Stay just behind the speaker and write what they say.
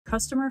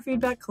Customer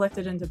feedback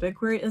collected into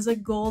BigQuery is a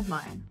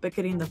goldmine, but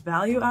getting the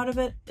value out of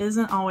it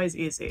isn't always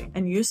easy,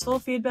 and useful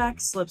feedback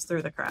slips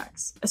through the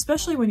cracks,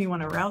 especially when you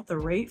want to route the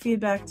right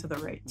feedback to the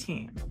right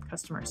team: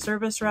 customer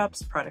service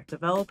reps, product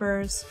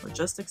developers,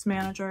 logistics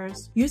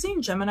managers.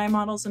 Using Gemini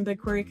models in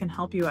BigQuery can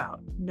help you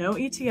out. No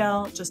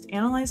ETL, just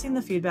analyzing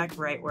the feedback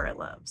right where it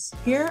lives.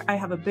 Here, I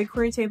have a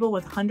BigQuery table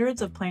with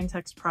hundreds of plain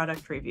text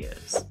product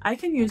reviews. I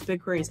can use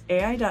BigQuery's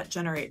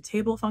AI.generate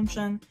table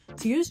function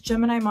to use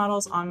Gemini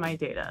models on my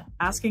data,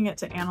 asking it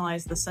to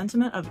analyze the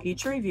sentiment of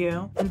each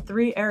review in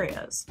 3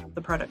 areas: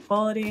 the product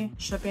quality,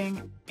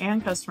 shipping,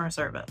 and customer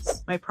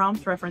service. My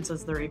prompt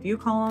references the review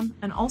column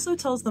and also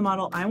tells the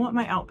model I want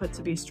my output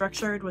to be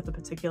structured with a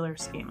particular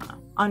schema.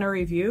 On a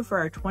review for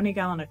our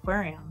 20-gallon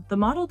aquarium, the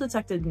model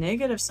detected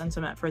negative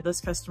sentiment for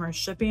this customer's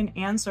shipping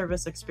and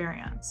service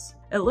experience.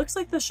 It looks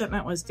like the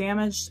shipment was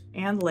damaged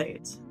and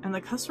late, and the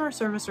customer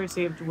service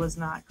received was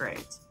not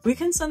great. We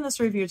can send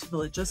this review to the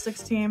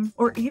logistics team,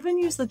 or even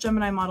use the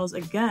Gemini models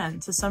again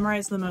to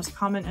summarize the most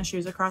common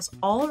issues across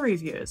all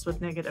reviews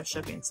with negative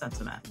shipping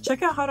sentiment.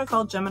 Check out how to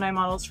call Gemini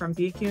models from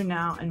BQ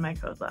now in my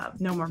code lab.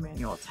 No more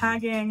manual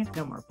tagging,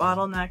 no more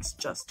bottlenecks,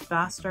 just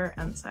faster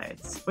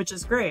insights. Which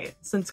is great, since